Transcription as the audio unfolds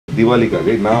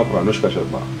தீபாவளிக்காக நான் அப்புறம் அனுஷ்கா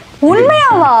சர்மா.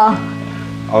 உண்மையாவா?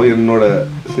 அவ என்னோட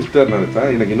சிஸ்டர் நினைச்சா.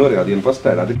 எனக்கு இன்னொரு அது என் ஃபர்ஸ்ட்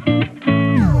ஆட். அது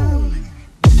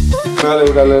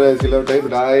சில டைம்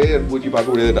நாயே பூச்சி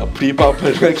பார்க்க முடியாது, அப்படி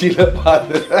பார்ப்பேன் கீழே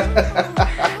பார்த்து.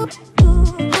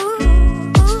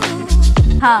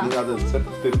 நீங்க அதை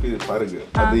திருப்பி பாருங்க,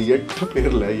 அது 8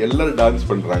 பேர்ல எல்லாரும் டான்ஸ்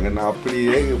பண்றாங்க. நான்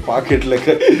அப்படியே பாக்கெட்ல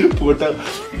போட்டா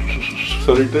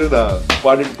சொல்லிட்டு நான்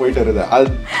பாடிட்டு போயிட்டு இருந்தேன்.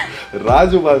 அது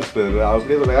ராஜு மாஸ்டர்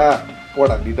அப்படியே சொல்ல,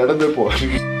 போடா நீ நடந்தே போ.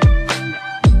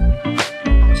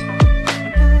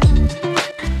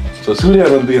 சூர்யா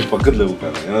வந்து என் பக்கத்துல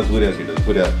உட்காரு. ஏன்னா சூர்யா கிட்ட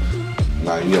சூர்யா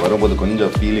நான் இங்க வரும்போது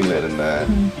கொஞ்சம் ஃபீலிங்ல இருந்தேன்.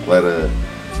 வேற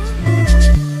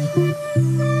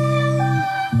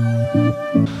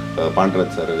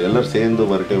பாண்டராஜ் சார் எல்லாரும் சேர்ந்து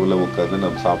ஒரு டேபிள்ல உட்காந்து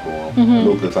நம்ம சாப்பிடுவோம்,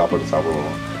 லோக்கல் சாப்பாடு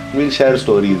சாப்பிடுவோம். We'll share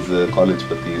stories, காலேஜ்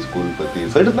பத்தி, ஸ்கூல் பத்தி.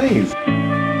 So it's nice.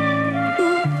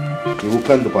 நீ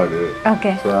உட்காந்து பாடு.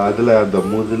 அதுல அந்த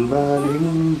முதல் நாள்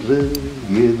இன்று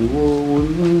எதுவோ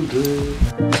ஒன்று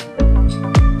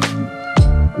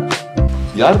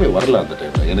யாருமே வரல அந்த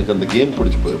டைம்ல. எனக்கு அந்த கேம்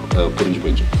புரிஞ்சு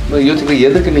போயிடுச்சு. நான் யோசிக்கிறேன்,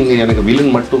 எதுக்கு நீங்க எனக்கு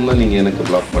வில்லன் மட்டும் தான் நீங்க எனக்கு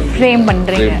பிளாக்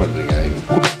பண்றீங்க.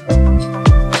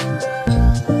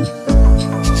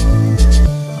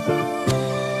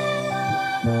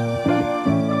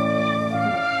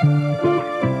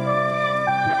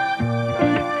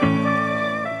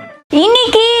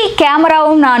 இன்னைக்கு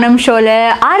கேமராவும் நானும் ஷோல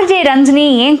ஆர்ஜே ரஞ்சினி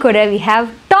ஏன் கூட we have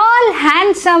doll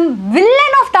handsome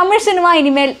villain of Tamil cinema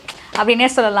இனிமேல் அப்படின்னே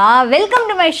சொல்லலாம். Welcome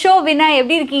to my show Vinay.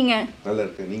 எப்படி இருக்கீங்க? நல்லா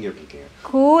இருக்கேன். நீங்க எப்படி இருக்கீங்க?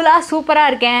 கூலா சூப்பரா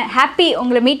இருக்கேன். ஹாப்பி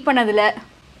உங்களை மீட் பண்ணதுல.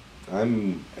 I'm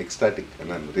ecstatic and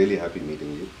I'm really happy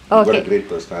meeting you. You've got a great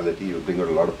personality. You bring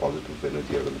out a lot of positive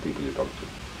energy out of the people you talk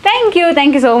to.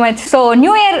 Thank you so much. So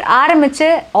new year ஆரம்பிச்சு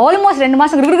almost 2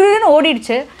 மாசம்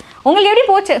ஓடிடுச்சு. உங்களுக்கு எப்படி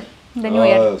போச்சு இந்த new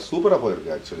year? சூப்பரா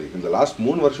போயிருக்கு. Actually இந்த லாஸ்ட்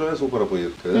 3 வருஷமே சூப்பரா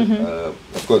போயிருக்கு.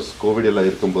 of course கோவிட் எல்லாம்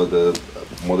இருக்கும்போது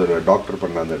முதல்ல டாக்டர்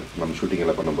பண்ண அந்த நம்ம ஷூட்டிங்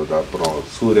எல்லாம் பண்ணும்போது, அப்புறம்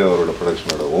சூர்யா அவரோட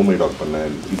ப்ரொடக்ஷனோட ஓமை டாக்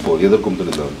பண்ணேன். இப்போ எதற்கும்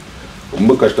துணிந்தவன்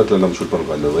ரொம்ப கஷ்டத்தில் நம்ம ஷூட்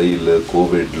பண்ணுறோம். அந்த வெயில்,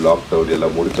 கோவிட், லாக்டவுன்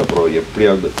எல்லாம் முடிச்ச அப்புறம்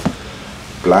எப்படியாவது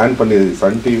பிளான் பண்ணி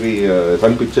சன் டிவி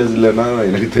சன் பிக்சர்ஸ் இல்லைன்னா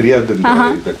எனக்கு தெரியாது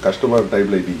இந்த கஷ்டமான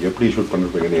டைம்ல இது எப்படி ஷூட்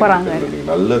பண்ணிருப்பீங்கன்னு.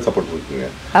 நீங்கள் நல்ல சப்போர்ட் இருக்கீங்க.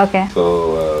 So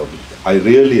I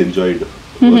really enjoyed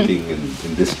working in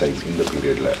this time, in the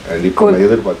period la, and ipo na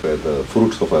edirpaakra the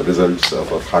fruits of our results of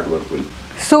our hard work will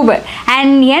super.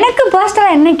 And எனக்கு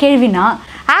பர்சனலா என்ன கேள்வினா,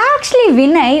 ஆக்சுவலி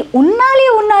வினய்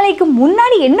உன்னாலேக்கு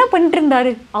முன்னாடி என்ன பண்ணிட்டு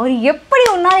இருந்தாரு? அவர் எப்படி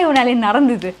உன்னாலே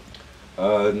நடந்தது?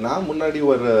 நான் முன்னாடி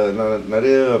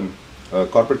நிறைய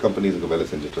கார்ப்பரேட் கம்பெனிஸ்க்கு வேலை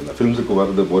செஞ்சுட்டு இருந்தேன். ஃபிலிம்ஸுக்கு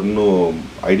வர்றது ஒன்றும்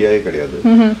ஐடியாவே கிடையாது.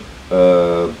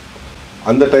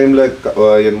 அந்த டைமில்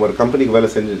என் ஒரு கம்பெனிக்கு வேலை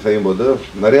செய்யும்போது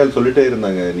நிறைய ஆள் சொல்லிட்டே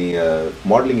இருந்தாங்க, நீ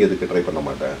மாடலிங் எதுக்கு ட்ரை பண்ண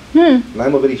மாட்டேன். நான்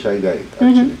எம் அ வெரி ஷை காய்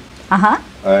actually,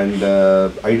 and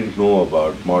I didn't know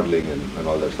about modelling and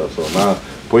all that stuff. So நான்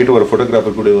போயிட்டு ஒரு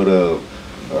ஃபோட்டோகிராஃபர் கூட ஒரு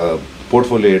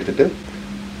போர்ட்ஃபோலியோ எடுத்துட்டு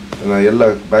நான் எல்லா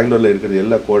பெங்களூர்ல இருக்கிற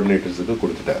எல்லா கோஆர்டினேட்டர்ஸுக்கு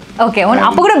கொடுத்துட்டேன். ஓகே,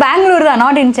 அப்போ கூட பெங்களூர் தான்,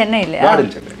 நாட் இன் சென்னை இல்லையா? Not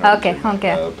in Chennai. Okay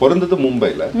okay. பிறந்தது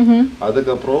மும்பைல.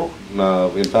 அதுக்கப்புறம் நான்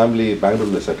என் ஃபேமிலி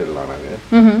பெங்களூர்ல செட்டில் ஆனாங்க.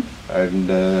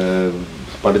 அண்ட்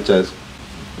படித்த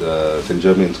சென்ட்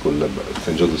ஜெர்மன் ஸ்கூலில்,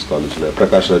 சென்ட் ஜோசப்ஸ் காலேஜில்,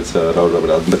 பிரகாஷ் ராஜ் ராவ்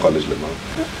அந்த காலேஜில் தான்.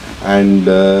 அண்ட்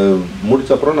முடிச்ச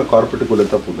அப்புறம் நான்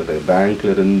கார்பரேட்டுக்குள்ளே தான் போட்டுட்டேன்.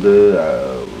 பேங்க்லேருந்து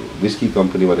விஸ்கி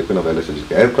கம்பெனி வரைக்கும் நான் வேலை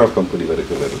செஞ்சுருக்கேன். ஏர்க்ராஃப்ட் கம்பெனி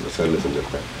வரைக்கும் வேலை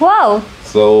செஞ்சுருக்கேன்.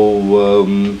 ஸோ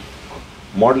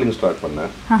மாடலிங் ஸ்டார்ட்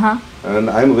பண்ணேன். And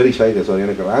I am very shy. So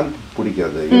எனக்கு ரேம்ப்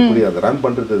பிடிக்காது. எப்படி அந்த ரேம்ப்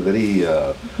பண்ணுறது very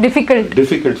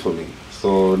difficult for me. So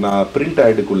நான் print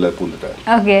ஆடுக்குள்ளே பூந்துட்டேன்.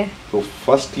 Okay. So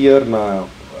first year நான்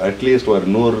அட்லீஸ்ட் ஒரு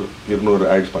 100-200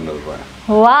 ஆட்ஸ் பண்ணிருப்பேன்.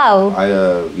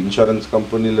 இன்சூரன்ஸ்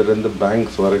கம்பெனிலேருந்து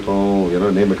பேங்க்ஸ் வரைக்கும், ஏன்னா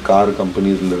நேம் இட் கார்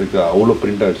கம்பெனிஸ்ல இருக்கு, அவ்வளோ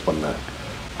பிரிண்ட் ஆட்ஸ் பண்ணேன்.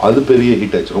 அது பெரிய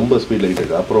ஹிட் ஆச்சு, ரொம்ப ஸ்பீடில் ஹிட்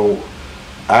ஆச்சு. அப்புறம்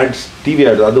ஆட்ஸ், டிவி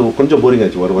ஆட்ஸ், அது கொஞ்சம் போரிங்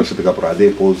ஆச்சு. ஒரு வருஷத்துக்கு அப்புறம் அதே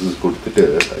போஸஸ் கொடுத்துட்டு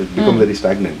it become very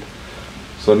stagnant.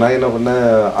 So நான் என்ன பண்ணேன்,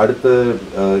 அடுத்த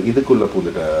இதுக்குள்ளே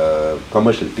பூந்துட்டேன்,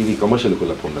 commercial TV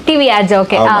கமர்ஷியலுக்குள்ளே பூந்தேன். TV ads.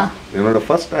 Okay. என்னோட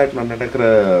ஃபர்ஸ்ட் ஆட் நான் நடக்கிற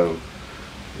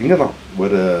இங்கே தான்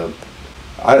ஒரு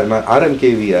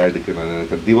RMKV ஆடுக்கு நான்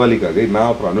நினைக்கிற தீபாவளிக்காக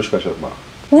நான் அப்புறம் அனுஷ்கா சர்மா.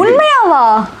 உண்மையாவா?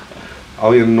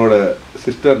 அவ என்னோட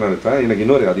சிஸ்டர் நினைச்சா. எனக்கு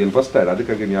இன்னொரு அது என் ஃபர்ஸ்ட் ஆட்,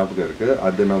 அதுக்காக ஞாபகம் இருக்கு.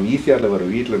 அது நான் ஈஸியார்ல வர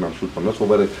வீட்டில் நான் ஷூட் பண்ணோம். ஸோ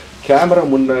வர கேமரா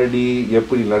முன்னாடி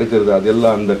எப்படி நடக்கிறது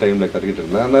அதெல்லாம் அந்த டைம்ல கற்றுக்கிட்டு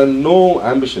இருந்தேன். நான் நோ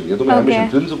ஆம்பிஷன், எதுவுமே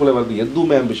ஆம்பிஷன் ஃபிலிம்ஸுக்குள்ளே வரது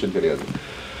எதுவுமே ஆம்பிஷன் கிடையாது.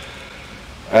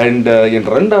 அண்ட்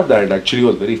என் ரெண்டாவது add actually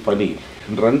was very funny.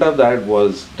 ரெண்டாவது add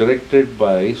was directed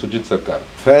by Sujith Sarkar.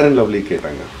 Fair and lovely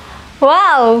கேட்டாங்க.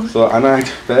 ஸோ ஆனால்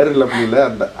ஃபேர் அண்ட் லவ்லியில்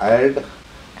அந்த ஆட்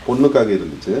பொண்ணுக்காக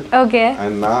இருந்துச்சு. ஓகே.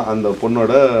 அண்ட் நான் அந்த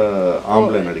பொண்ணோட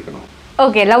ஆம்பளை நடிக்கணும்.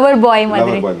 ஓகே லவர் பாய்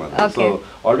மாதிரி லவர் பாய் மாதிரி. ஸோ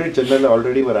ஆல்ரெடி சென்னையில்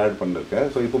ஆல்ரெடி ஒரு ஆட் பண்ணிருக்கேன்.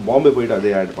 ஸோ இப்போ பாம்பே போயிட்டு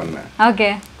அதே ஆட் பண்ணேன். ஓகே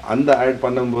அந்த ஆட்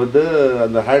பண்ணும்போது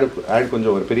அந்த ஆட்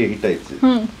கொஞ்சம் ஒரு பெரிய ஹிட் ஆயிடுச்சு.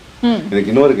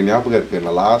 எனக்கு இன்னொரு ஞாபகம் இருக்கு.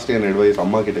 நான் லாஸ்ட் என் அட்வைஸ்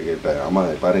அம்மா கிட்ட கேட்டேன். அம்மா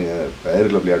பாருங்க ஃபேர்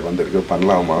லவ்லி ஆட் வந்திருக்கு,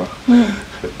 பண்ணலாமா?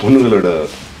 பொண்ணுங்களோட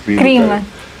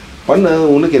பண்ண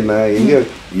உனக்கு என்ன எங்க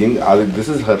அது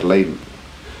this is her line,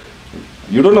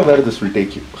 you don't know where this will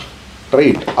take you, try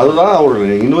it. அதுதான்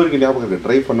அவரோட இன்னொரு ஞாபகம் இருக்கு.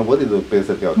 ட்ரை பண்ணும்போது இது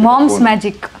பேசுறதுக்கு மாம்ஸ்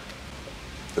மேஜிக்.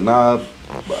 நான்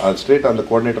ஸ்ட்ரெயிட் அந்த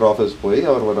கோஆர்டினேட்டர் ஆஃபீஸ் போய்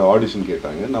அவர் ஒரு ஆடிஷன்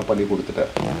கேட்டாங்க. நான் பண்ணி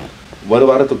கொடுத்துட்டேன். ஒரு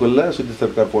வாரத்துக்குள்ளே சுஜித்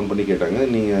சர்க்கார் ஃபோன் பண்ணி கேட்டாங்க,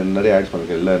 நீங்கள் நிறைய ஆட்ஸ்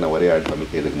பண்ணிக்க. இல்லை நான் ஒரே ஆட்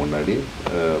பண்ணிக்க இதுக்கு முன்னாடி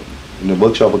இன்னும்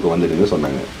ஒர்க் ஷாப்புக்கு வந்துடுங்க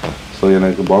சொன்னாங்க. ஸோ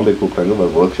எனக்கு பாம்பே கூப்பிட்டாங்க.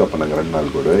 ஒரு ஒர்க் ஷாப் பண்ணாங்க 2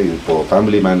 நாள் கூட. இப்போது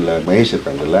ஃபேமிலி மேனில் மகேஷ்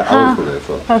இருக்காங்கல்ல, அவர் கூட.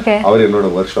 ஸோ அவர் என்னோட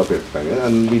ஒர்க் ஷாப் எடுத்தாங்க.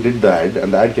 And we did the odd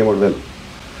and add came out well.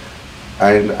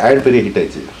 And add பெரிய ஹிட்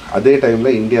ஆயிடுச்சு. அதே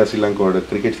டைமில் இந்தியா ஸ்ரீலங்காவோட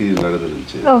கிரிக்கெட் சீரீஸ்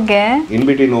நடந்துருந்துச்சு.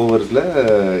 இன்பிட்வீன் ஓவர்ஸில்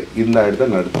இந்த ஆட்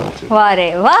தான் நடந்துச்சு.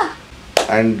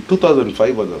 And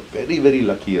 2005 was a very very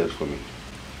lucky year for me.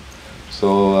 So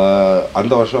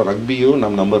அந்த வருஷம் ரக்பியும்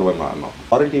நம்ம நம்பர் 1 ஆனோம்.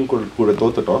 ஃபாரின் டீம் கூட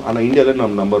தோத்துட்டோம், ஆனால் இந்தியாவில்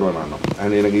நம்ம நம்பர் 1 ஆனோம்.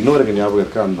 அண்ட் எனக்கு இன்னொரு ஞாபகம்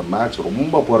இருக்குது. அந்த மேட்ச்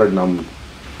ரொம்ப போராடி நம்ம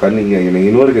கண்ணிங்க. எனக்கு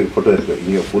இன்னொரு ஃபோட்டோ இருக்குது.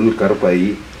 இங்கே ஃபுல்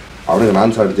கருப்பாகி அவனுக்கு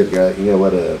நான் அடிச்சிருக்கேன். இங்கே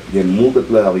ஒரு என்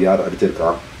மூக்கத்தில் அவள் யார்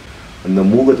அடிச்சிருக்கான், அந்த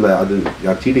மூக்கத்தில் அது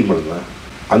யார் சீட்டிங் பண்ணுங்க.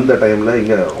 அந்த டைமில்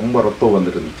இங்கே ரொம்ப ரத்தம்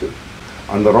வந்துட்டு இருந்துச்சு.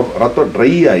 அந்த ரத்தம்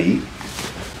ட்ரை ஆகி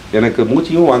எனக்கு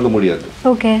மூச்சியும் வாங்க முடியாது.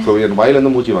 ஸோ என்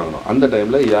வாயிலேருந்து மூச்சு வாங்கணும். அந்த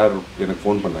டைமில் யார் எனக்கு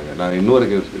ஃபோன் பண்ணாங்க. நான் இன்னொரு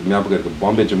ஞாபகம் இருக்குது.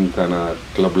 பாம்பே ஜிம்கான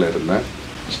கிளப்பில் இருந்தேன்.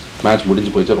 மேட்ச்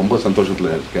முடிஞ்சு போயிடுச்சு. ரொம்ப சந்தோஷத்தில்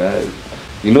இருக்கேன்.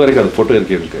 இன்னொருக்கு அது ஃபோட்டோ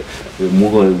இருக்குது எனக்கு.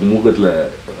 மூகத்தில்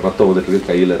ரத்தம் வந்துட்டு இருக்கு,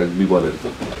 கையில் ரக்பி பால்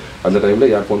இருக்குது. அந்த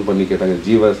டைமில் யார் ஃபோன் பண்ணி கேட்டாங்க,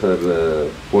 ஜீவா சார்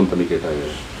ஃபோன் பண்ணி கேட்டாங்க,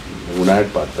 உன்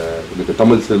ஆட் பார்த்தேன், எனக்கு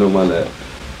தமிழ் சினிமாவில்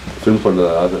ஃபில்ம்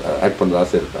பண்ணுறது ஆக்ட் பண்ணுறது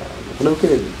ஆசை இருக்கா?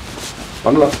 உனக்கு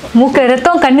பண்ணலாம். மூக்க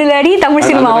ரத்தம் கண்ணுல அடி தமிழ்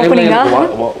சினிமா ஓபனிங்கா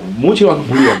மூச்சு வாங்க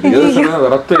முடியாது. எது சொன்னா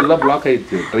ரத்தம் எல்லாம் பிளாக்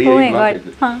ஆயிடுச்சு, ட்ரை ஆகி பிளாக்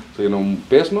ஆயிடுச்சு. ஸோ நம்ம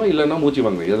பேசணும் இல்லைன்னா மூச்சு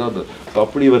வாங்க ஏதாவது. ஸோ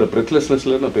அப்படி ஒரு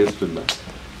பிரெத்லெஸ்னஸ்ல நான் பேசிட்டு இருந்தேன்.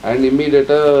 அண்ட்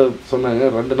இம்மீடியட்டாக சொன்னாங்க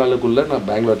 2 நாளுக்குள்ளே நான்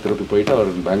பெங்களூர் திருப்பி போயிட்டு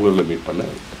அவர் பெங்களூரில் மீட்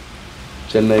பண்ணேன்.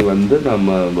 சென்னை வந்து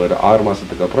நம்ம ஒரு 6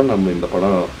 மாதத்துக்கு அப்புறம் நம்ம இந்த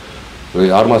படம்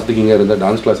 6 மாதத்துக்கு இங்கே இருந்த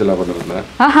டான்ஸ் கிளாஸ் எல்லாம் பண்ணிருந்தேன்.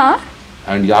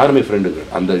 அண்ட் யாருமே ஃப்ரெண்டுங்க.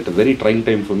 அந்த it very trying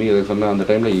time for me. எதை சொன்னால் அந்த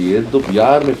டைமில் எதுவும்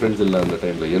யாருமே ஃப்ரெண்ட்ஸ் இல்லை. அந்த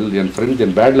டைமில் என் ஃப்ரெண்ட்ஸ்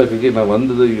என் பேட் லக்கு நான்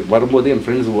வரும்போது என்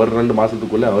ஃப்ரெண்ட்ஸ் ஒரு 2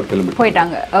 மாதத்துக்குள்ளே அவர் கிளம்பி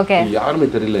போயிட்டாங்க. ஓகே, யாருமே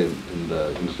தெரியல.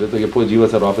 இந்த எப்போ ஜீவா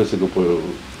சார் ஆஃபீஸுக்கு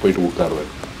போயிட்டு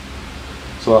உட்காருவேன்.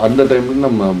 ஸோ அந்த டைமில்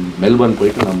நம்ம மெல்பர்ன்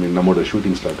போயிட்டு நம்மளோட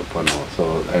ஷூட்டிங் ஸ்டார்ட் பண்ணோம். So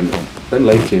and than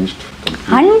life change.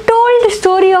 Untold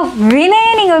story of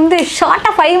Vinay நீங்கள் வந்து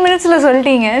ஷார்ட்டாக 5 மினிட்ஸில்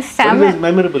சொல்லிட்டீங்க.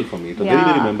 Memorable for me. Very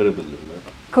very memorable.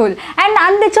 Cool. And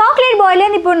அந்த சாக்லேட்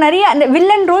பாய்லேருந்து இப்போ நிறைய அந்த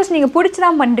வில்லன் ரோல்ஸ் நீங்கள் பிடிச்சி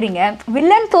தான் பண்ணுறீங்க.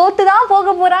 வில்லன் தோற்று தான் போக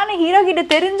போகிறான்னு ஹீரோ கிட்ட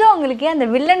தெரிஞ்சோம் உங்களுக்கு அந்த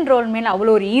வில்லன் ரோல் மேலே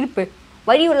அவ்வளோ ஒரு ஈர்ப்பு.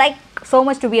 Why you like so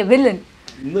much to be a villain?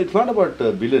 It's not about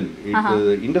villain.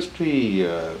 Industry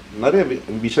நிறைய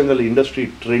விஷயங்கள் இண்டஸ்ட்ரி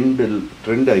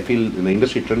ட்ரெண்ட் ஐ ஃபீல் இந்த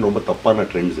இண்டஸ்ட்ரி ட்ரெண்ட் ரொம்ப தப்பான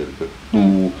ட்ரெண்ட்ஸ் இருக்குது. To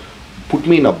put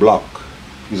me in a black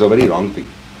is a very wrong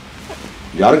thing.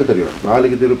 யாருக்கு தெரியும்,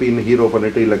 நாளைக்கு திருப்பி இன்னும் ஹீரோ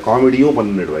பண்ணிட்டு இல்லை காமெடியும்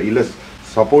பண்ணிடுவேன், இல்லை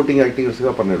சப்போர்ட்டிங்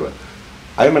ஆக்டிங்ஸுக்காக பண்ணிடுவேன்.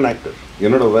 I am an actor.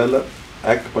 என்னோட வேலை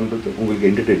ஆக்ட் பண்ணுறது, உங்களுக்கு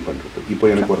என்டர்டெயின் பண்ணுறது. இப்போ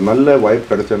எனக்கு ஒரு நல்ல வாய்ப்பு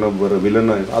கிடைச்சேன்னா ஒரு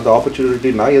வில்லன் அது ஆப்பர்ச்சுனிட்டி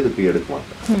நான் எதுக்கு எடுக்க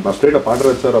மாட்டேன். நான் ஸ்ட்ரெயிட்டாக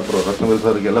பாண்டராஜ் சார் அப்புறம் ரத்னவேல்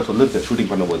சாருக்கு எல்லாம் சொல்லிருக்கேன்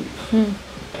ஷூட்டிங் பண்ணும்போது,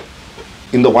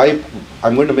 இந்த வாய்ப்பு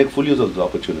I'm going to make full use of the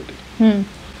opportunity.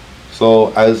 So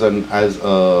as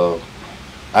a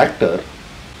actor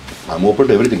I'm open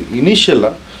to every thing.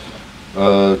 இனிஷியலாக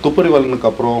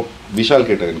துப்பறிவாளனுக்கு அப்புறம் விஷால்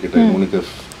கேட்டேன் என்கிட்ட, உனக்கு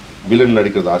வில்லன்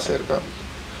நடிக்கிறது ஆசை இருக்கா?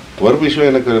 ஒரு விஷயம்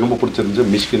எனக்கு ரொம்ப பிடிச்சிருந்துச்சு,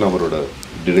 மிஷ்கின் அவரோட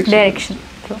டிரெக்ஷன்.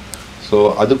 ஸோ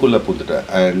அதுக்குள்ளே பூத்துட்டேன்.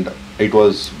 And it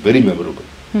was very memorable.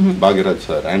 Bhagyaraj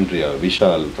sir, Andrea,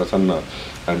 Vishal, Prasanna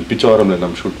and பிச்சோரமில்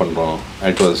நம்ம ஷூட் பண்ணுறோம்.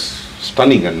 It was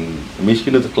stunning. And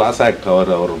Mysskin is class act.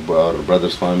 Our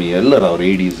brother சுவாமி எல்லாரும், அவர்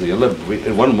ஏடிஸ்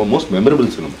எல்லாரும், one most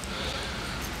memorable cinema.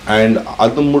 And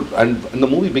அந்த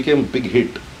movie became big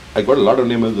hit. I got lot of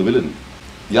name as the villain.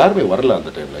 யாருமே வரல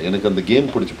அந்த டைமில். எனக்கு அந்த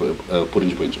கேம் புரிஞ்சு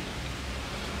போயிடுச்சு.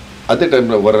 அதே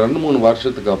டைமில் ஒரு 2-3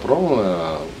 வருஷத்துக்கு அப்புறம்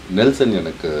நெல்சன்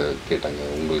எனக்கு கேட்டாங்க,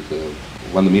 உங்களுக்கு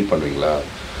வந்து மீட் பண்ணுவீங்களா?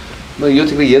 நான்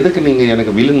யோசிக்கிறேன், எதுக்கு நீங்கள்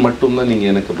எனக்கு வில்லன் மட்டும்தான்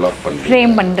நீங்கள் எனக்கு பிளாக்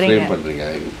பண்ணுறீங்க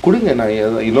கொடுங்க, நான்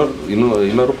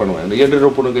இன்னொரு பண்ணுவேன். என்ற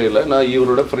பொண்ணுங்க இல்லை, நான்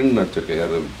இவரோட ஃப்ரெண்ட் நடிச்சிருக்கேன்,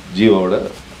 யார் ஜீவாவோட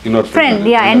இன்னொரு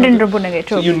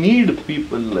friend. You need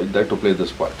people like that to play the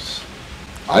spots.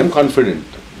 I am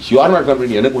confident. You are not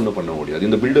confident. எனக்கு ஒன்றும் பண்ண முடியாது.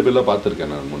 இந்த பில்டப் எல்லாம்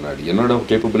பார்த்துருக்கேன் நான் முன்னாடி. என்னோட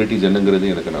கேப்பபிலிட்டிஸ்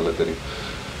என்னங்கிறது எனக்கு நல்லா தெரியும்.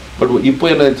 பட் இப்போ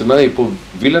என்ன ஆச்சுன்னா, இப்போ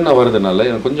வில்லனாக வர்றதுனால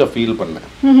எனக்கு கொஞ்சம் ஃபீல் பண்ணேன்.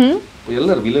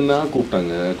 எல்லாரும் வில்லனா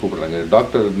கூப்பிடுறாங்க.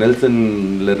 டாக்டர்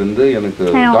நெல்சன்ல இருந்து எனக்கு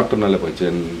டாக்டர் நல்ல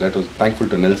போச்சு. That was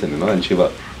thankful to Nelson and Shiva.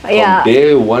 Day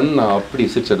one அப்படி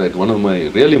sits at one of my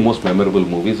really most memorable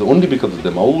movies only because of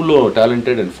them. அவ்வளோ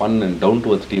talented and fun and down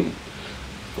to earth team.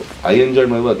 I enjoyed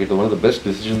my work. It was one of the best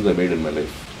decisions I made in my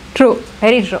life. True,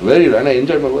 very true. And I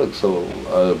enjoyed my work. So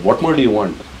what more do you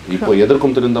want? இப்போ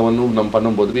எதற்கும் திருந்தவனும் நம்ம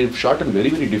பண்ணும்போது we shot in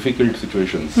very very difficult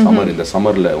situations. இந்த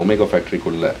சம்மர்ல omega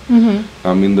ஃபேக்டரிக்குள்ள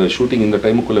நம்ம இந்த shooting இந்த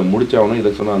டைமுக்குள்ள முடிச்சாவணும்.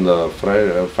 இதை சொன்னா அந்த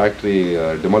ஃபேக்டரி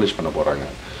டிமாலிஷ் பண்ண போறாங்க.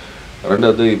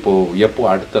 ரெண்டாவது இப்போ எப்போ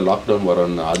அடுத்த லாக்டவுன்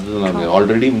வரும்னு அது நாங்கள்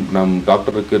ஆல்ரெடி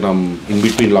டாக்டருக்கு இன்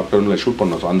பிட்வீன் லாக்டவுன்ல ஷூட்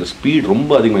பண்ணோம். ஸோ அந்த ஸ்பீட்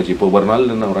ரொம்ப அதிகமாகிடுச்சு. இப்போ ஒரு நாள்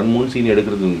நம்ம 2-3 சீன்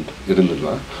எடுக்கிறது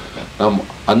இருந்ததுன்னா நம்ம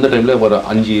அந்த டைம்ல ஒரு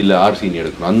 5 இல்லை 6 சீன்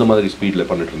எடுக்கணும். அந்த மாதிரி ஸ்பீட்ல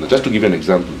பண்ணிட்டு இருந்தோம். Just to give an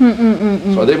example.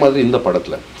 So அதே மாதிரி இந்த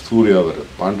படத்துல சூர்யா அவர்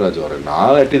பாண்டராஜ் அவர்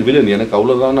நான் அட்லீஸ்ட் வில்லன் எனக்கு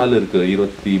அவ்வளோதான் நாள் இருக்கு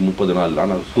 20-30 நாள்.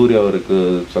 ஆனால் சூர்யா அவருக்கு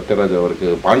சத்யராஜ் அவருக்கு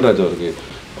பாண்டராஜ் அவருக்கு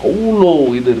அவ்வளோ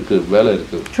இது இருக்கு வேலை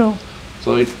இருக்கு.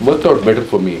 So it worked out better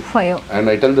for me. For you. And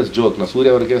I tell this joke. நான்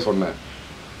சூர்யா அவருக்கே சொன்னேன்.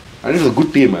 And it's a good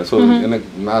team. So எனக்கு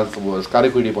நான்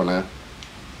காரைக்குடி போனேன்.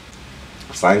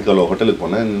 சாயங்காலம் ஹோட்டலுக்கு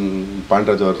போனேன்.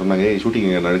 பாண்டராஜ் அவர் சொன்னாங்க ஷூட்டிங்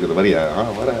நடக்குது வரியா?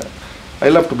 வர.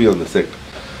 I love to be on the set.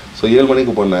 So 7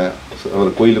 மணிக்கு போனேன்.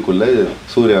 அவர் கோயிலுக்குள்ளே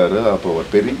சூர்யா அவர் அப்போ ஒரு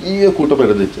பெரிய கூட்டமாக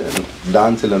இருந்துச்சு.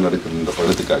 டான்ஸ் எல்லாம் நடக்குது இந்த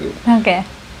படத்துக்காக.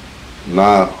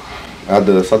 நான்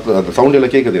அது சவுண்ட்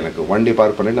எல்லாம் கேட்குது. எனக்கு வண்டி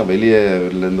பார்க் பண்ணி நான்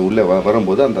வெளியேருந்து உள்ளே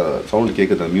வரும்போது அந்த சவுண்ட்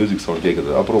கேட்குது, அந்த மியூசிக் சவுண்ட்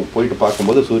கேட்குது. அப்புறம் போயிட்டு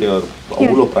பார்க்கும்போது சூர்யா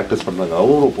அவ்வளோ ப்ராக்டிஸ் பண்ணுறாங்க,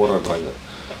 அவ்வளோ போராடுறாங்க.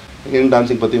 என்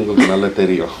டான்சிங் பற்றி உங்களுக்கு நல்லா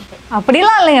தெரியும்.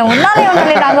 அப்படிலாம் இல்லைங்க. உன்னாலே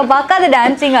உன்னாலே நாங்கள் பார்க்காத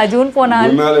டான்சிங் அஜூன்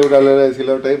போனால் உன்னாலே உன்னாலே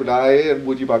சில டைம் நானே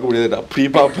மூஞ்சி பார்க்க முடியாது. அப்படி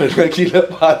பார்ப்பேன் கீழே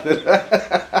பார்த்துறேன்.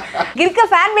 இருக்க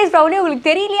ஃபேன் பேஸ் ப்ராப்ளம் உங்களுக்கு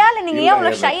தெரியலையா இல்லை நீங்கள் ஏன்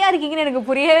அவ்வளோ ஷையாக இருக்கீங்கன்னு எனக்கு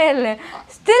புரியவே இல்லை.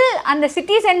 ஸ்டில் அந்த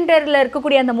சிட்டி சென்டரில்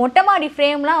இருக்கக்கூடிய அந்த மொட்டை மாடி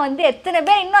ஃப்ரேம்லாம் வந்து எத்தனை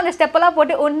பேர் இன்னும் அந்த ஸ்டெப்பெல்லாம்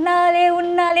போட்டு உன்னாலே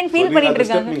உன்னாலேன்னு ஃபீல் பண்ணிட்டு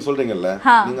இருக்காங்க. நீங்கள் சொல்கிறீங்கல்ல,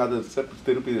 நீங்கள் அதை ஸ்டெப்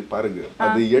திருப்பி பாருங்க.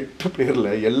 அது 8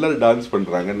 பேரில் எல்லாரும் டான்ஸ்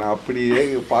பண்ணுறாங்க. நான் அப்படியே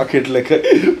பாக்கெட்டில்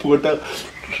போட்டால்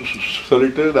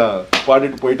சொல்லிட்டு நான்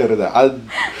பாடிட்டு போயிட்டு இருந்தேன். அது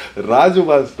ராஜு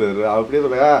மாஸ்டர் அப்படியே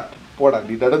சொல்ல போடா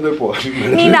நீ நடந்து போ,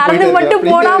 நீ நடந்து மட்டும்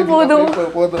போனா போதும்.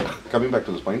 Coming back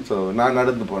to this point. So நான்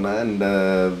நடந்து போனேன். அண்ட்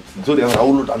சூர்யா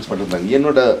அவ்வளோ டான்ஸ் பண்ணிருந்தாங்க.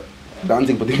 என்னோட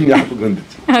டான்சிங் பற்றி ஞாபகம்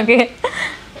வந்துச்சு. ஓகே.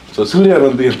 ஸோ சூர்யா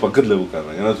வந்து என் பக்கத்தில்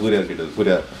உட்கார்றேன். ஏன்னா சூர்யா கேட்டது,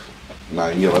 சூர்யா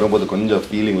நான் இங்கே வரும்போது கொஞ்சம்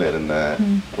ஃபீலிங்கில் இருந்தேன்.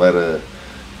 வேறு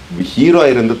ஹீரோ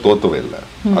இருந்து தோத்தவே இல்லை.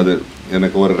 அது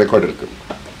எனக்கு ஒரு ரெக்கார்டு இருக்கு.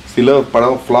 சில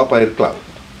படம் ஃப்ளாப் ஆகிருக்கலாம்,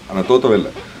 ஆனால் தோத்தவே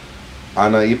இல்லை.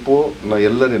 ஆனால் இப்போது நான்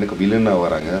எல்லாரும் எனக்கு வில்லனாக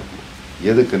வராங்க.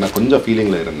 எதுக்கு? நான் கொஞ்சம்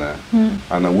ஃபீலிங்கில் இருந்தேன்.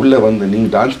 ஆனால் உள்ளே வந்து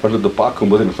நீங்கள் டான்ஸ் பண்ணுறது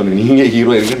பார்க்கும்போது எனக்கு சொன்னீங்க நீங்கள்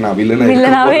ஹீரோ இருக்கு, நான்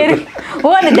வில்லனாகவே இருக்கேன்.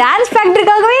 ஓ, அந்த டான்ஸ்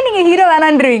ஃபேக்டரிக்காகவே நீங்கள் hero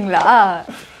வேணான்றீங்களா?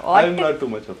 I'm not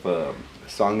too much of a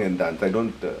song and dance. I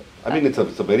don't I mean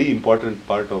it's a very important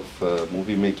part of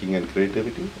movie making and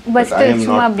creativity. But I am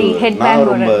not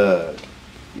ரொம்ப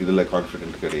இதுல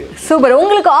கான்ஃபிடென்ட் கிடையாது. Super.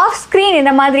 உங்களுக்கு off screen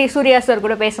இந்த மாதிரி Surya sir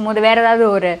கூட பேசும்போது வேற ஏதாவது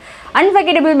ஒரு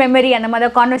அன்ஃபர்கெட்டபிள் மெமரி அந்த மாதிரி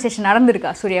கான்வர்சேஷன்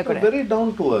நடந்திருக்கா சூர்யா கூட? Very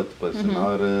down to earth person.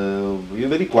 Our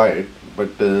very quite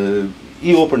but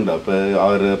E opened up.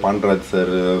 Our Pandaraj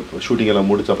sir shooting எல்லாம்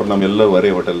முடிச்ச அப்புறம் நம்ம எல்லாரும்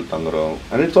ஒரே hotel தங்குறோம்.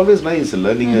 And it's always nice.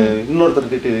 இல்லை நீங்கள்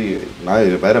இன்னொருத்தர்கிட்ட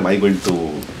நான் வேற I going to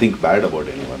think bad about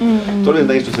any one. It's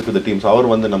always nice to sit with the teams.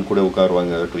 அவர் வந்து நம்ம கூட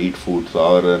உட்காருவாங்க டு ஈட் ஃபுட்ஸ்.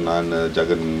 அவர் நான்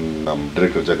ஜெகன் நம்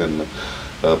டிரெக்டர் ஜெகன்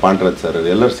பாண்டராஜ் சார்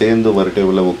எல்லாரும் சேர்ந்து ஒரு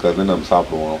டேபிளில் உட்காந்து நம்ம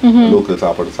சாப்பிடுவோம். லோக்கல்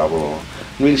சாப்பாடு சாப்பிடுவோம்.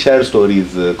 We'll share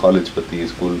stories, college பத்தி,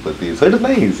 school பத்தி. So it is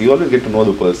nice. You always get to know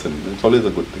the person. It's always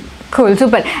a good thing. Cool,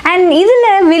 super. And இதுல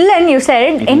villain you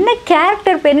said என்ன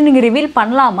character பேரு நீங்க reveal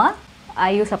பண்ணலாமா?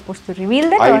 Are you supposed to reveal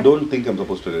that? I don't think I'm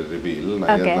supposed to reveal.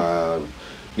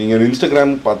 நீங்க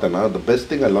Instagram பார்த்தேன்னா the best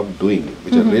thing I love doing,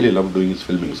 which I really love doing is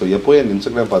filming. So எப்போ என்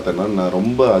Instagram பார்த்தேன்னா நான்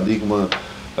ரொம்ப அதிகமாக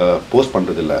போஸ்ட்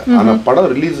பண்ணுறது இல்லை. ஆனால்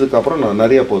படம் ரிலீஸுக்கு அப்புறம் நான்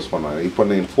நிறைய போஸ்ட் பண்ணேன். இப்போ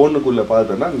நான் ஃபோனுக்குள்ளே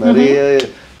பார்த்தேன்னா நிறைய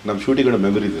நம்ம ஷூட்டிங்கோட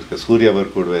மெமரிஸ் இருக்கு. சூர்யா அவர்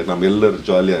கூட நம்ம எல்லாரும்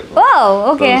ஜாலியாக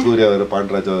இருக்கும். சூர்யா அவர்,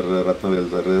 பாண்டராஜ் அவர், Rathnavel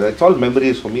sir, it's all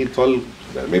memories for me. It's all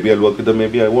maybe I work with them,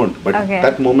 maybe I won't, but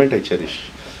that moment I cherish.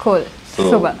 Cool. So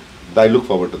super. I look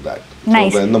forward to that.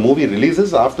 Nice. So when the movie releases,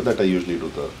 after that I usually do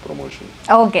the promotion.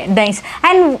 Okay, nice.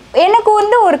 And எனக்கு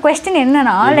வந்து ஒரு question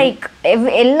என்னன்னா, like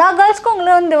எல்லா கேர்ள்ஸ்க்கும்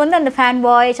உங்களை வந்து அந்த fan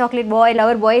boy, chocolate boy,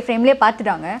 lover boy ஃப்ரேம்லேயே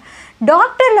பார்த்துட்டாங்க.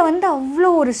 டாக்டரில் வந்து அவ்வளோ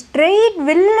ஒரு ஸ்ட்ரெயிட்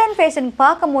வில்லன் ஃபேஸ் எனக்கு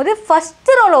பார்க்கும்போது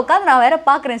ஃபஸ்ட்டு ரோல் உட்காந்து நான் வேறு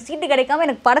பார்க்குறேன். சீட்டு கிடைக்காம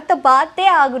எனக்கு படத்தை பார்த்தே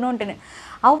ஆகணுன்ட்டுன்னு.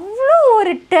 அவ்வளோ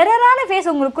ஒரு டெரரான ஃபேஸ்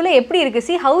உங்களுக்குள்ளே எப்படி இருக்குது?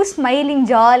 சி ஹவு ஸ்மைலிங்,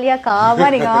 ஜாலியாக காவாக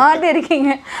நீங்கள் ஆடு இருக்கீங்க.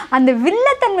 அந்த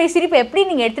வில்லத்தன்மை சிரிப்பை எப்படி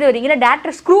நீங்கள் எடுத்துகிட்டு வரீங்களா?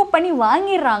 டேரக்டர் ஸ்க்ரூ பண்ணி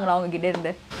வாங்கிடுறாங்களா அவங்ககிட்ட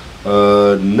இருந்து?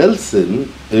 Nelson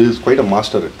is quite a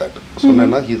master at that.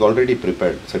 சொன்னேன்னா ஹீஸ் ஆல்ரெடி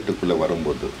ப்ரிப்பேர்ட் செட்டுக்குள்ளே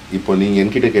வரும்போது. இப்போ நீங்கள்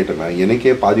என்கிட்ட கேட்டேன்னா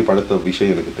எனக்கே பாதி படத்த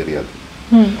விஷயம் எனக்கு தெரியாது.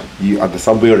 அந்த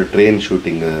சப்வேயோட ட்ரெயின்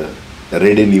ஷூட்டிங்கு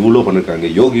ரெடின் இவ்வளோ பண்ணிருக்காங்க,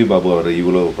 யோகி பாபு அவர்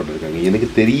இவ்வளோ பண்ணிருக்காங்க, எனக்கு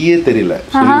தெரியல.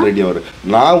 சுனில் ரெட்டி அவர்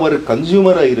நான் ஒரு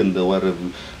கன்சியூமராக இருந்த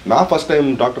நான் ஃபர்ஸ்ட் டைம்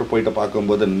டாக்டர் போயிட்டு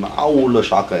பார்க்கும்போது நான் அவ்வளோ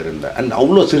ஷாக்காக இருந்தேன். அண்ட்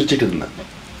அவ்வளோ சிரிச்சிட்டு இருந்தேன்.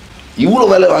 இவ்வளோ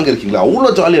வேலை வாங்கியிருக்கீங்களா,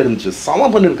 அவ்வளோ ஜாலியாக இருந்துச்சு,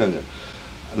 சம பண்ணியிருக்காங்க.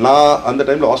 நான் அந்த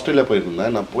டைமில் ஆஸ்திரேலியா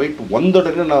போயிருந்தேன். நான் போயிட்டு வந்த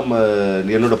உடனே நம்ம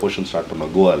என்னோட போர்ஷன் ஸ்டார்ட்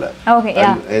பண்ணோம் கோவாவில்.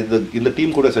 இந்த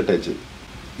டீம் கூட செட் ஆயிடுச்சு.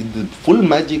 இது ஃபுல்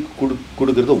மேஜிக்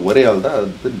கொடுக்கறது ஒரே ஆள் தான்,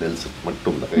 அது நெல்சன்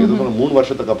மட்டும்தான். இது 3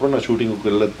 வருஷத்துக்கு அப்புறம் நான்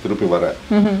ஷூட்டிங்குக்குள்ள திருப்பி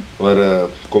வர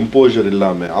கம்போசர்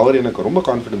இல்லாமல் அவர் எனக்கு ரொம்ப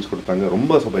கான்ஃபிடன்ஸ் கொடுத்தாங்க,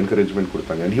 ரொம்ப என்கரேஜ்மெண்ட்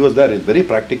கொடுத்தாங்க. And he was there, is very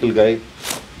practical guy,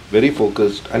 very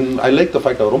focused. And I like the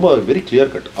fact அவர் ரொம்ப வெரி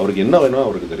கிளியர் கட். அவருக்கு என்ன வேணும்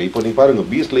அவருக்கு தெரியும். இப்போ நீ பாருங்க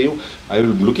பீஸ்ட்லையும் I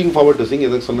will looking forward to Singh.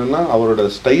 எதுக்கு சொன்னேன்னா அவரோட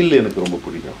ஸ்டைல் எனக்கு ரொம்ப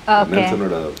பிடிக்கும்,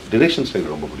 நெல்சனோட டிரெக்ஷன்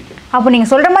ஸ்டைல் ரொம்ப பிடிக்கும். அப்போ நீங்க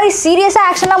சொல்ற மாதிரி சீரியஸா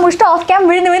ஆக்ஷன்லாம் முடிச்சிட்டு ஆஃப் கேம்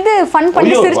விழுந்து ஃபன்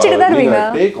பண்ணி சிரிச்சிட்டு தான் இருவீங்க.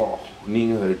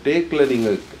 நீங்கள் டேக்கில்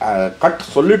நீங்கள் கட்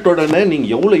சொல்லிட்ட உடனே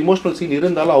நீங்கள் எவ்வளோ இமோஷனல் சீன்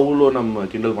இருந்தாலும் அவ்வளோ நம்ம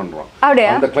கிண்டல் பண்ணுறோம்.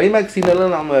 அந்த கிளைமேக்ஸ்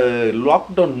சீனெல்லாம் நம்ம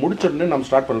லாக்டவுன் முடிச்ச உடனே நம்ம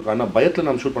ஸ்டார்ட் பண்ணுறோம். ஆனால் பயத்தில்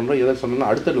நம்ம ஷூட் பண்ணுறோம். எதை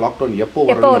சொன்னோம்னா அடுத்த லாக்டவுன்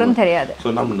எப்போ வரும் தெரியாது.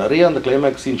 ஸோ நம்ம நிறைய அந்த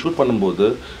கிளைமேக்ஸ் சீன் ஷூட் பண்ணும்போது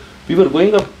we were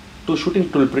going up to shooting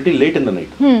till pretty late in the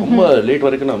night. ரொம்ப லேட்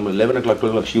வரைக்கும் நம்ம 11 o'clock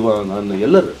 12 o'clock சிவா அந்த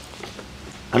எல்லாரும்.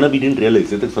 ஆனால் we didn't realize.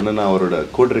 எதுக்கு சொன்னா அவரோட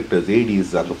கோ டைரக்டர்ஸ் ஏடிஸ்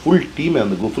அந்த ஃபுல் டீம்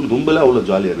அந்த ஃபுல் கும்பல அவ்வளோ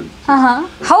ஜாலியாக இருந்துச்சு.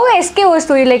 how SK was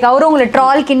to like அவர் உங்களை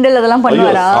ட்ரால் கிண்டல் அதெல்லாம்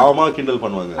பண்ணுவாரா? ஆமா கிண்டல்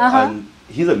பண்ணுவாங்க. and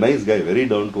he's a nice guy, very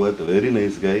down to earth, very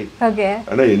nice guy. Okay.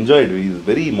 and I enjoyed. He is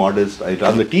very modest.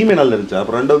 அந்த டீமே நல்லா இருந்துச்சு.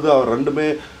 அப்புறம் அவர் ரெண்டுமே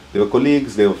they were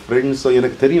colleagues, they were friends. So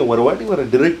எனக்கு தெரியும் ஒரு வாட்டி ஒரு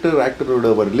டைரக்டர் ஆக்டரோட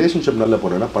ஒரு ரிலேஷன்ஷிப் நல்லா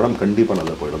போனா படம் கண்டிப்பா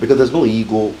நல்லா போயிடும். because there's no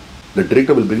ego. The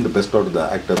director will bring the best out of the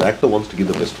actor. The actor wants to give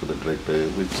the best to the director.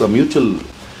 It's a mutual.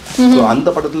 So அந்த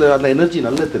படத்துல அந்த எனர்ஜி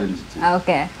நல்லா தெரிஞ்சிச்சு.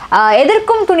 ஓகே.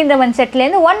 எதற்கும் துணிந்தவன் செட்ல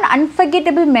இருந்து one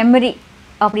unforgettable memory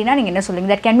அப்படின்னா நீங்க என்ன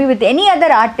சொல்லுங்க? that can be with any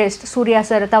other artist. Surya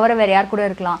sir தவிர வேற யார் கூட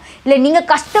இருக்கலாம். இல்ல நீங்க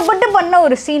கஷ்டப்பட்டு பண்ண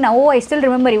ஒரு scene, O I still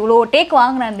remember இவ்வளோ டேக்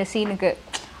வாங்கின அந்த சீனுக்கு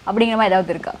அப்படிங்கிற மாதிரி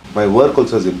ஏதாவது இருக்கா? My work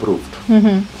also has improved.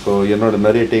 So என்னோட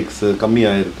நிறைய டேக்ஸ்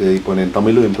கம்மியாயிருக்கு. இப்போ என்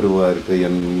தமிழும் இம்ப்ரூவ் ஆயிருக்கு.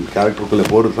 என் கேரக்டருக்குள்ளே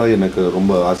போகிறது தான் எனக்கு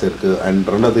ரொம்ப ஆசை இருக்குது. அண்ட்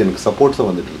ரெண்டாவது எனக்கு சப்போர்ட்ஸும்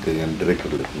வந்துட்டு இருக்கு என்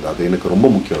டிரெக்டர் இருக்குது. அது எனக்கு ரொம்ப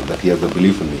முக்கியம். That he has a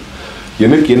belief in me.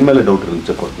 எனக்கு என் மேலே டவுட்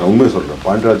இருந்துச்சு. நான் உண்மையை சொல்கிறேன்.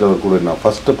 பாண்டியராஜ் அவர் கூட நான்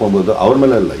ஃபஸ்ட்டு போகும்போது அவர்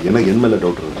மேலே இல்லை, எனக்கு என் மேலே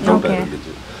டவுட்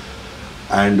இருந்துச்சு.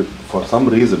 And for some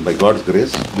reason, by God's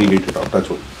grace, we hit it off. Touch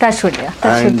wood.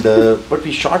 And but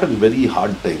we shot in very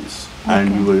hard times. And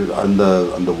we were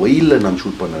அந்த வெயில்ல நாம்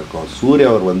ஷூட் பண்ணிருக்கோம். சூர்யா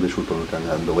அவர் வந்து ஷூட் பண்ணிருக்காங்க.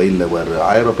 அந்த வெயில்ல வேறு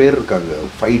 1000 பேர் இருக்காங்க,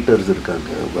 ஃபைட்டர்ஸ் இருக்காங்க,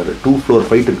 வேறு 2 floor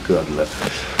ஃபைட் இருக்கு அதில்.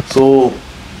 So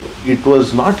it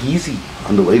was not easy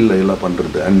அந்த வெயில்ல எல்லாம்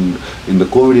பண்ணுறது. அண்ட் இந்த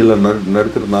கோவிட் எல்லாம்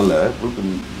நடக்கிறதுனால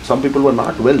some people were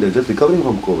not well. They're just recovering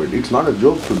from COVID. It's not a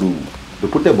joke to do. To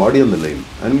put a body on the line,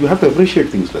 and you have to appreciate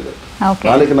things like that. Okay.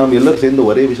 நாளைக்கு நாம் எல்லாரும் சேர்ந்து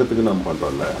ஒரே விஷயத்துக்கு நாம்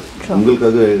பண்றோம்ல,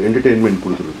 உங்களுக்காக entertainment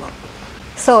கொடுத்துருக்கோம்.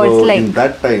 So it's like in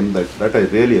that time that I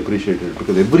really appreciated it,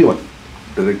 because everyone,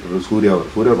 director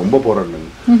Surya ரொம்ப போராடினாங்க.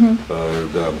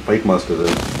 The fight master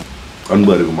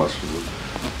அன்பருக்கு master,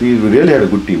 we really had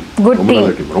a good team. ரொம்ப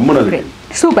நல்ல team.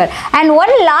 Super. And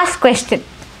one last question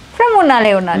from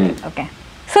Unnale Unnale. Okay.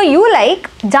 So you like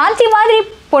Jhansi மாதிரி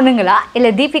பொண்ணுங்களா இல்ல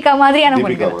தீபிகா மாதிரியான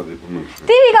பொண்ணுங்களா?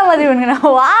 தீபிகா மாதிரி பொண்ணுங்களா?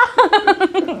 வா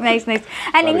நைஸ்.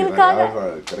 அண்ட் எங்களுக்காக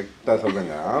கரெக்ட்டா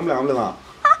சொல்றீங்க. ஆம்ல தான்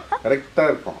கரெக்ட்டா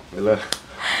இருக்கும் இல்ல?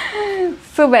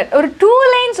 சூப்பர். ஒரு 2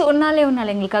 lines உன்னாலே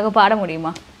உன்னாலே எங்களுக்காக பாட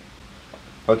முடியுமா?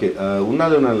 ஓகே.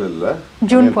 உன்னாலே உன்னாலே இல்ல,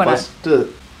 ஜூன் போன ஃபர்ஸ்ட்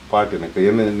பாட்டு எனக்கு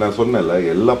என்ன நான் சொன்னேன்ல,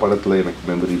 எல்லா படத்துல எனக்கு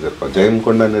மெமரிஸ் இருக்கும். ஜெயம்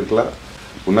கொண்டான் இருக்கலாம்,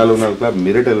 உன்னாலே உன்னாலே இருக்கலாம்,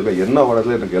 மிரட்டல் இருக்கலாம், என்ன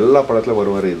படத்துல எனக்கு எல்லா படத்துல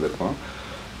வருவாரே இது இருக்கும்.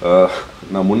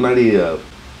 நான் முன்னாடி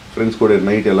ஃப்ரெண்ட்ஸ் கூட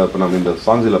நைட் எல்லாம் இப்போ நம்ம இந்த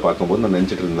சாங்ஸில் பார்க்கும்போது நான்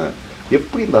நினச்சிட்டு இருந்தேன்,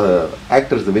 எப்படி இந்த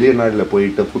ஆக்டர்ஸ் வெளிநாட்டில்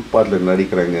போயிட்டு ஃபுட்பாத்தில்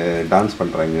நடிக்கிறாங்க, டான்ஸ்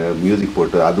பண்ணுறாங்க, மியூசிக்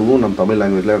போட்டு, அதுவும் நம்ம தமிழ்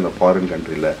லாங்குவேஜில் அந்த ஃபாரின்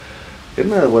கண்ட்ரியில்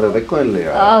என்ன ஒரு வெக்கம்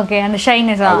இல்லையா? அந்த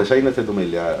ஷைனஸ் எதுவுமே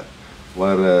இல்லையா?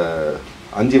 வர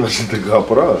 5 வருஷத்துக்கு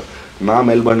அப்புறம் நான்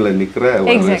மெல்பர்னில் நிற்கிறேன்,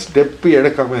 ஒரு ஸ்டெப்பு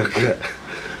எடுக்காம இருக்கிறேன்.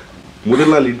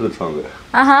 முதல் நாள் லீடர் சாங்.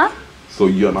 ஸோ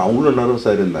நான் அவ்வளோ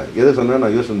நர்வஸாக இருந்தேன். எதை சொன்னேன்,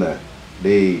 நான் யோசிச்சிருந்தேன்,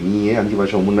 டேய் நீ ஏன் 5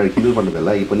 வருஷம் முன்னாடி கிண்டல்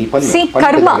பண்ணதில்ல, இப்போ நீ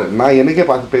பண்ண. நான் எனக்கே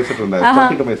பார்த்து பேசிட்டு இருந்தேன்,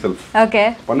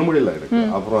 பண்ண முடியல எனக்கு.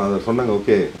 அப்புறம் அதை சொன்னாங்க,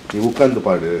 ஓகே நீ உட்கார்ந்து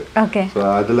பாடு.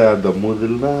 அதுல அந்த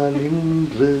முதல் நாள்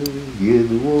இன்று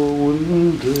எதுவோ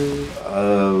ஒன்று.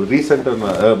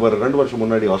 ரீசெண்டாக ஒரு 2 வருஷம்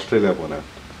முன்னாடி ஆஸ்திரேலியா போனேன்,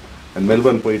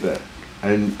 மெல்பர்ன் போயிட்டேன்.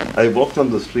 And I walked on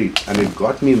the street and it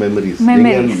got me memories.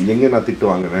 எங்க நான் திட்டு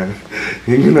வாங்கினேன்,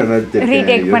 எங்க நான் நடிச்சிருக்கேன்,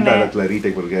 எந்த இடத்துல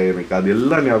ரீடேக் பண்ணிருக்கேன், எனக்கு அது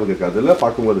எல்லாம் ஞாபகம் இருக்கு. அதெல்லாம்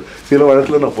பார்க்கும்போது சில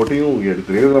இடத்துல நான் பொட்டையும்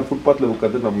எடுத்துருக்கேன். நான் ஃபுட்பாத்தில்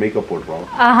உட்காந்து நம்ம மேக்கப் போடுறோம்,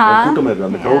 கூட்டமாக இருக்கு,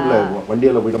 அந்த க்ரௌட்ல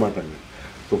வண்டியால் விட மாட்டாங்க.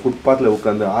 ஸோ ஃபுட்பாத்தில்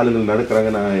உட்காந்து ஆளுங்கள்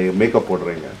நடக்கிறாங்க, நான் makeup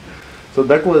போடுறேங்க. So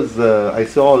that was I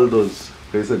saw all those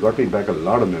places, got me back a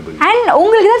lot of memories. And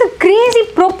உங்களுக்கு ஏதாவது கிரேசி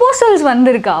ப்ரொபோசல்ஸ்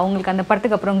வந்திருக்கா உங்களுக்கு அந்த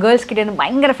படத்துக்கு அப்புறம்? கேர்ள்ஸ் கிட்ட இருந்து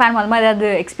பயங்கர ஃபேன் அது மாதிரி ஏதாவது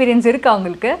எக்ஸ்பீரியன்ஸ் இருக்கா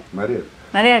உங்களுக்கு?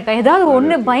 நிறைய இருக்கா? ஏதாவது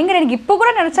ஒன்று பயங்கர எனக்கு இப்போ கூட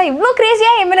நினச்சா இவ்வளோ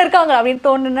கிரேசியாக எம்எல்ஏ இருக்காங்க அப்படின்னு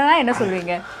தோணுன்னா என்ன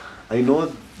சொல்வீங்க? I know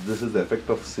this is the effect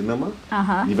of cinema.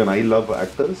 Even I love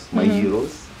actors, my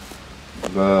heroes.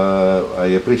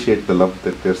 I appreciate the love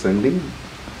that they're sending.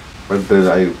 But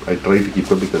I try to keep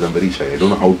up because I'm very shy. I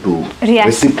don't know how to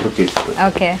reciprocate.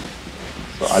 Okay.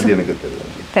 So அது எனக்கு தெரியல.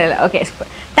 Okay, super.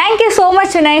 Thank you so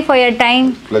much Vinay for your time.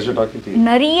 Pleasure talking to you.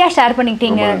 நிறைய share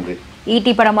பண்ணிட்டீங்க.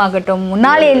 ED படமாகட்டும்,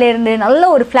 முன்னாலேல இருந்து நல்ல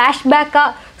ஒரு ஃபிளாஷ்பேக்கா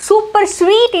super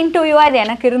sweet இன்டர்வியூவா இது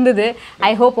எனக்கு இருந்தது.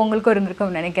 ஐ ஹோப் உங்களுக்கும்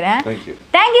இருந்திருக்கும்னு நினைக்கிறேன்.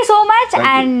 Thank you so much.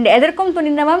 And எதற்கும்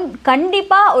துணிந்தவன்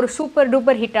கண்டிப்பா ஒரு சூப்பர்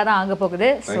டூப்பர் ஹிட்டா தான் ஆக போகுது.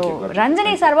 So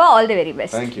Ranjani Sarva, all the very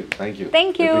best. Thank you.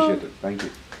 Thank you. Appreciate it. Thank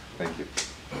you.